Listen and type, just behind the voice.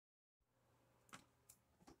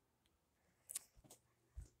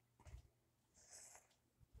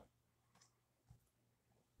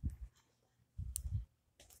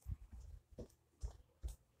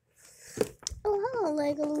Oh,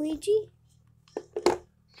 Lego Luigi.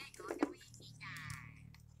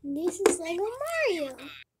 This is Lego Mario.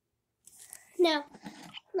 Now,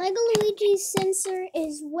 Lego Luigi's sensor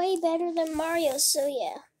is way better than Mario's, so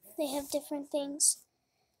yeah, they have different things.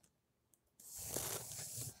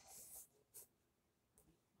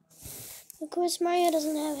 Of course, Mario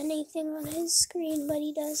doesn't have anything on his screen, but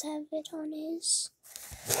he does have it on his.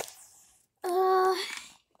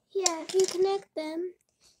 Yeah, if you connect them,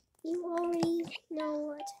 you already know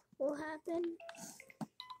what will happen.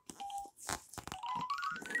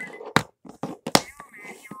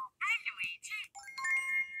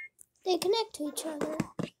 They connect to each other.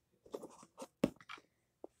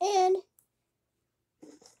 And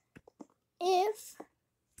if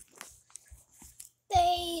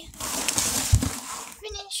they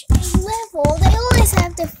finish a level, they always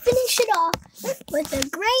have to finish it off with a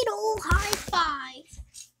great old high five.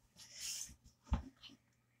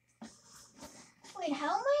 Wait, how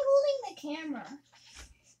am I holding the camera?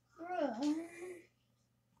 Bruh.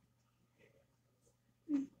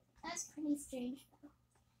 That's pretty strange.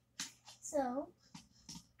 So,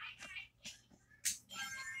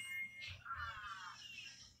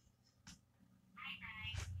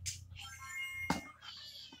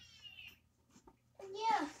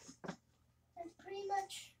 yeah, that's pretty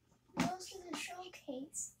much most of the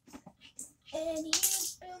showcase. And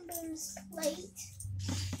here's Boom Boom's plate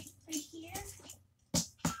right here.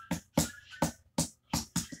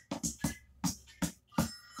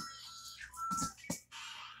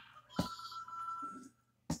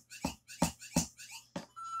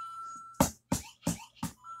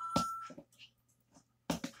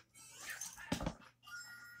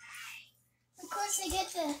 Of course, I get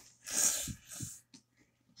the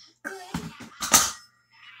good.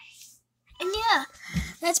 And yeah,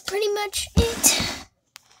 that's pretty much it.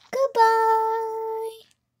 Goodbye.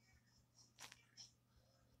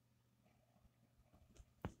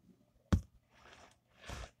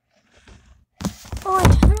 Oh,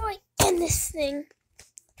 how do I end this thing?